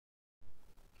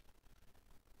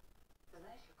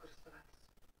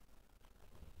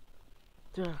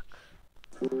Так.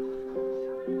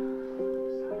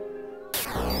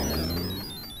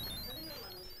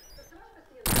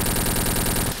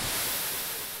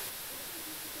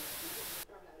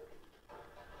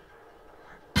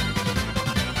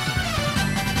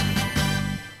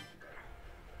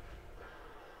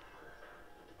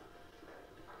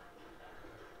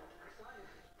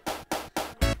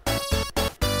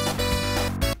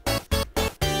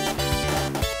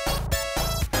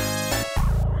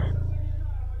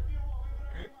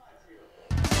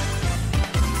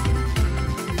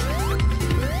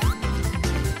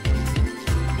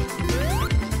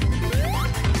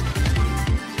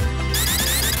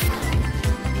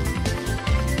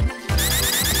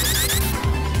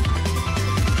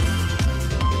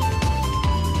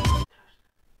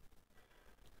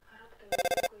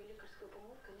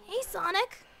 Hey,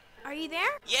 Sonic. Are you there?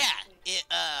 Yeah, it,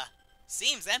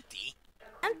 seems empty.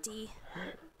 Empty.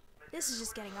 This is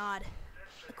just getting odd.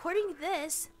 According to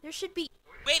this, there should be...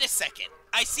 Wait a second,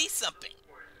 I see something.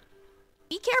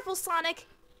 Be careful, Sonic.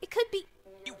 It could be...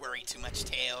 You worry too much,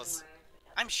 Tails.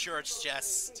 I'm sure it's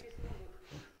just...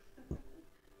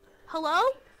 Hello?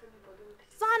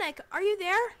 Sonic, are you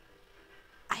there?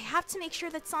 I have to make sure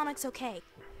that Sonic's okay.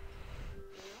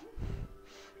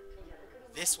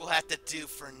 This will have to do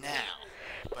for now,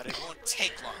 but it won't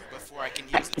take long before I can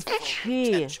use its full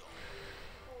potential.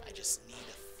 I just need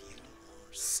a few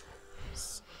more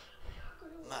souls.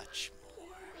 Much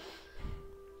more.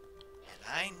 And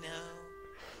I know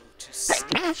who to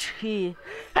start. Ой.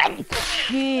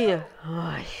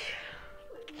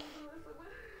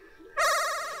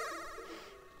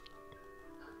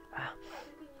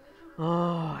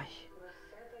 Ой.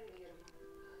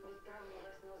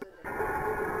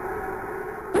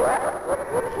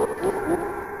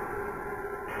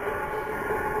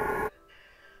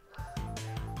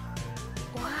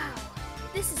 Wow,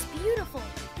 this is beautiful.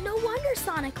 No wonder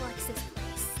Sonic likes this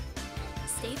place.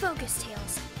 Stay focused,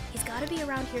 Tails. He's got to be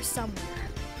around here somewhere.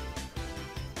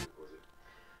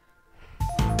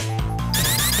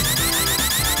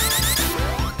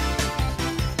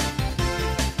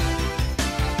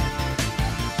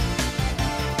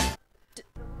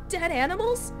 Dead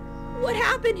animals? What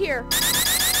happened here? I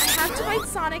have to find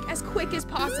Sonic as quick as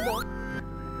possible.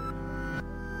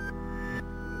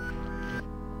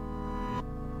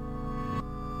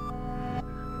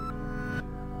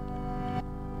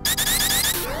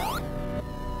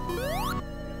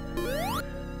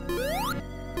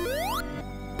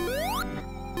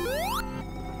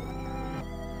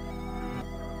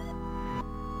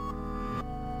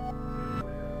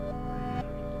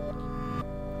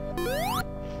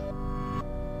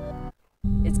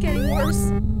 It's getting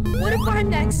worse. What if I'm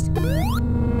next?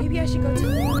 Maybe I should go tell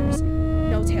the others.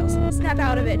 No, Tails, snap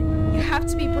out of it. You have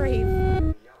to be brave.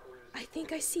 I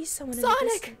think I see someone in the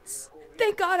distance.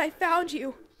 Thank God I found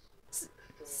you.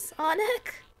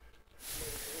 Sonic?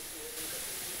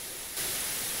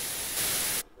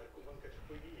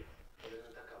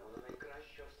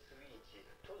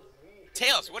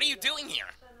 Tails, what are you doing here?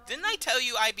 Didn't I tell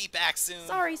you I'd be back soon?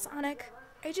 Sorry, Sonic.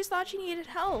 I just thought you needed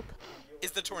help.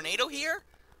 Is the tornado here?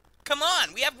 Come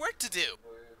on, we have work to do.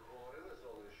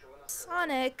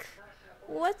 Sonic,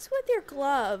 what's with your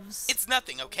gloves? It's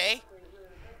nothing, okay?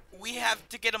 We have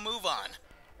to get a move on.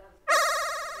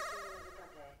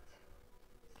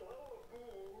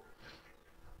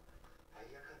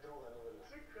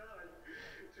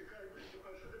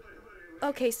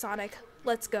 Okay, Sonic,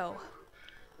 let's go.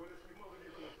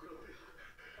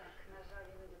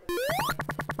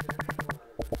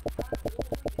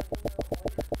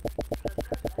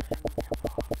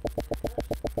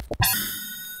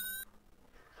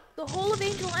 The whole of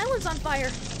Angel Island's on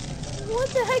fire. What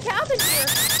the heck happened here?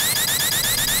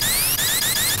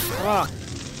 А.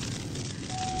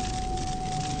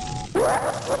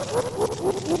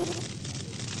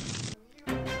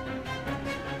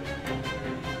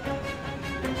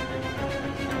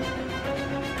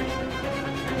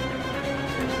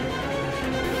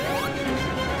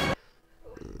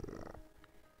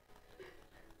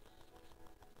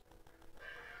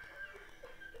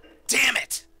 Damn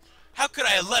it! How could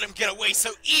I have let him get away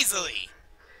so easily?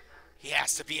 He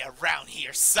has to be around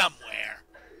here somewhere.